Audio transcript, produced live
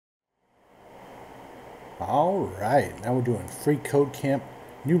Alright, now we're doing free code camp,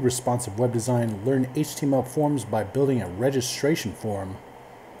 new responsive web design, learn HTML forms by building a registration form,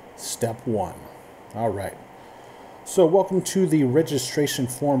 step 1. Alright, so welcome to the registration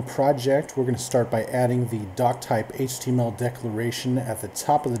form project. We're going to start by adding the DOCTYPE HTML declaration at the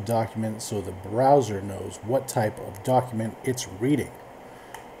top of the document so the browser knows what type of document it's reading.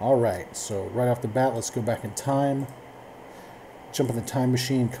 Alright, so right off the bat, let's go back in time, jump in the time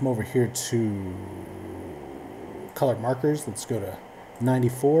machine, come over here to color markers. Let's go to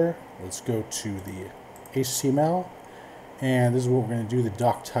 94. Let's go to the HTML, and this is what we're going to do, the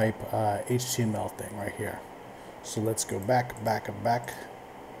DOCTYPE HTML thing right here. So let's go back,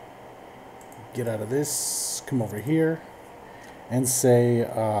 get out of this, come over here, and say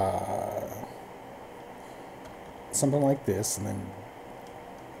something like this, and then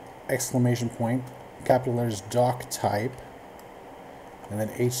exclamation point, capital letters DOCTYPE, and then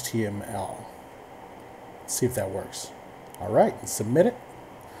HTML. See if that works. Alright, submit it.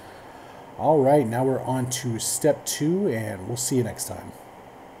 Alright, now we're on to step 2, and we'll see you next time.